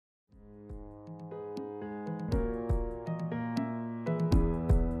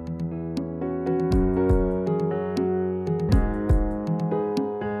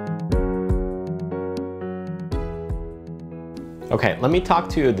Okay, let me talk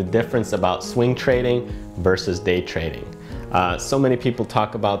to you the difference about swing trading versus day trading. So many people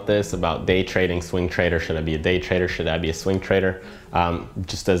talk about this, about day trading, swing trader. Should I be a day trader? Should I be a swing trader?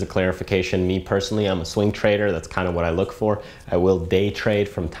 Just as a clarification, me personally, I'm a swing trader. That's kind of what I look for. I will day trade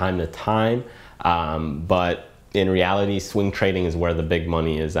from time to time, but in reality, swing trading is where the big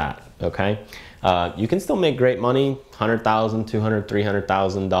money is at, okay? You can still make great money, $100,000, $200,000,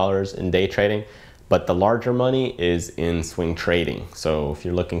 $300,000 in day trading, but the larger money is in swing trading. So if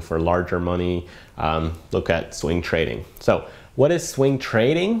you're looking for larger money, look at swing trading. So what is swing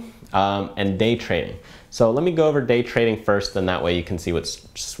trading and day trading? So let me go over day trading first, and that way you can see what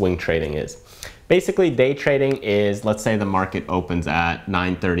swing trading is. Basically, day trading is, let's say the market opens at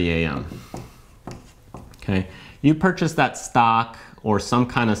 9:30 a.m. Okay, you purchase that stock or some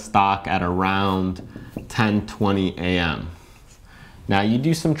kind of stock at around 10:20 a.m. Now you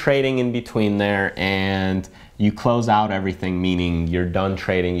do some trading in between there and you close out everything, meaning you're done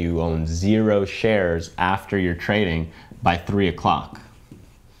trading, you own 0 shares after your trading by 3 o'clock.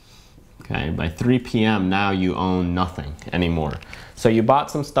 Okay, by 3 p.m. now you own nothing anymore. So you bought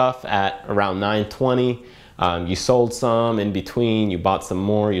some stuff at around 9:20, you sold some in between, you bought some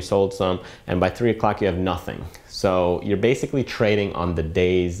more, you sold some, and by 3 o'clock you have nothing. So you're basically trading on the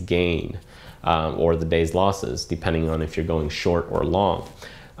day's gain. Or the day's losses, depending on if you're going short or long.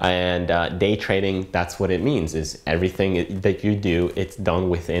 And day trading, that's what it means, is everything that you do, it's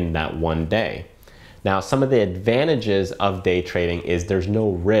done within that one day. Now, some of the advantages of day trading is there's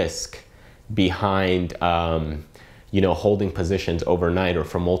no risk behind holding positions overnight or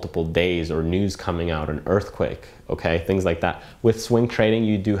for multiple days, or news coming out, an earthquake, okay, things like that. With swing trading,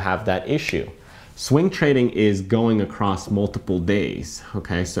 you do have that issue. Swing trading is going across multiple days,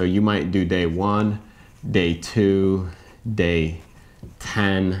 okay? So you might do day 1, day 2, day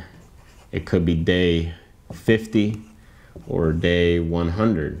 10, it could be day 50 or day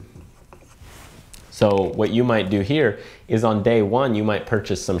 100. So what you might do here is on day 1, you might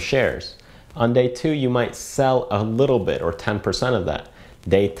purchase some shares. On day 2, you might sell a little bit or 10% of that.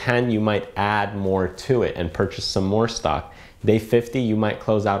 Day 10, you might add more to it and purchase some more stock. Day 50, you might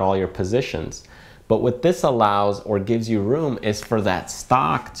close out all your positions. But what this allows or gives you room is for that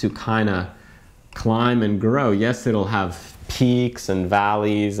stock to kind of climb and grow. Yes, it'll have peaks and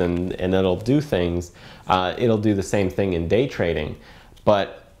valleys and it'll do things. It'll do the same thing in day trading.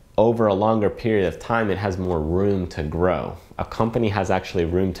 But over a longer period of time, it has more room to grow. A company has actually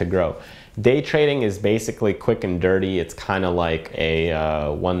room to grow. Day trading is basically quick and dirty. It's kind of like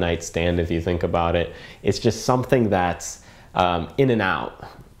a one-night stand if you think about it. It's just something that's in and out.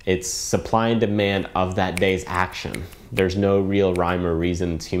 It's supply and demand of that day's action. There's no real rhyme or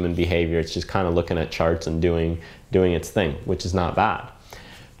reason. It's human behavior. It's just kind of looking at charts and doing its thing, which is not bad.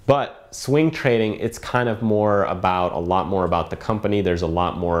 But swing trading, it's kind of a lot more about the company. There's a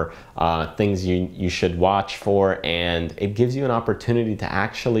lot more things you should watch for, and it gives you an opportunity to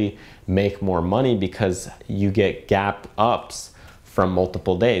actually make more money because you get gap ups from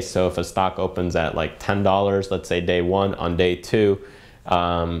multiple days. So if a stock opens at like $10, let's say day 1, on day 2,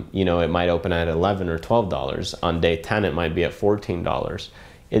 it might open at $11 or $12. On day 10, it might be at $14.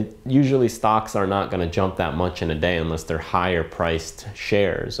 Usually stocks are not going to jump that much in a day unless they're higher priced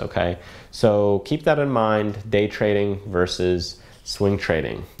shares, okay? So keep that in mind, day trading versus swing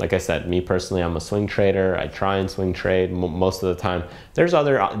trading. Like I said, me personally, I'm a swing trader. I try and swing trade most of the time. There's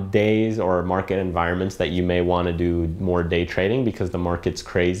other days or market environments that you may want to do more day trading because the market's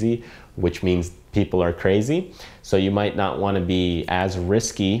crazy, which means people are crazy. So you might not want to be as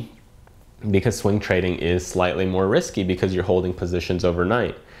risky because swing trading is slightly more risky because you're holding positions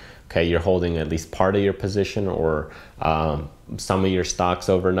overnight. Okay, you're holding at least part of your position or some of your stocks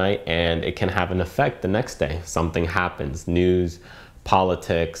overnight, and it can have an effect the next day. Something happens, news,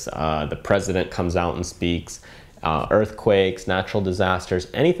 politics, the president comes out and speaks, earthquakes, natural disasters,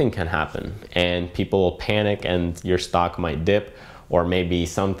 anything can happen. And people will panic and your stock might dip, or maybe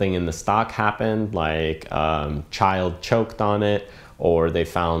something in the stock happened, like child choked on it, or they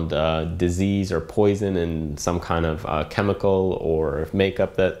found disease or poison in some kind of chemical or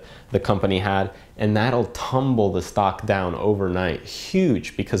makeup that the company had, and that'll tumble the stock down overnight.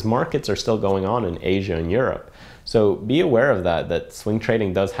 Huge, because markets are still going on in Asia and Europe. So be aware of that swing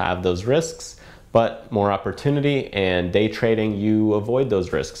trading does have those risks, but more opportunity, and day trading, you avoid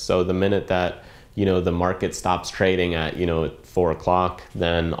those risks. So the minute that the market stops trading at 4 o'clock,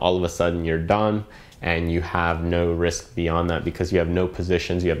 then all of a sudden you're done and you have no risk beyond that because you have no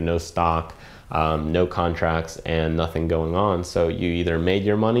positions, you have no stock, no contracts, and nothing going on. So you either made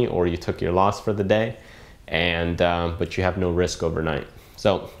your money or you took your loss for the day, and but you have no risk overnight.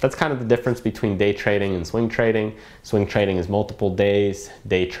 So that's kind of the difference between day trading and swing trading. Swing trading is multiple days.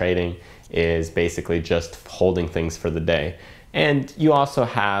 Day trading is basically just holding things for the day. And you also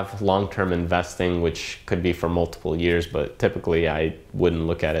have long-term investing, which could be for multiple years, but typically I wouldn't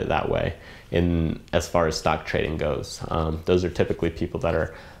look at it that way as far as stock trading goes. Those are typically people that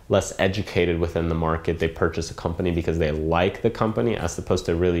are less educated within the market. They purchase a company because they like the company as opposed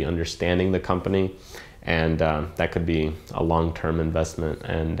to really understanding the company. And that could be a long-term investment,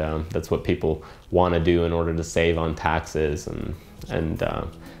 and that's what people want to do in order to save on taxes,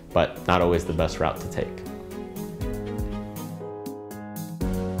 but not always the best route to take.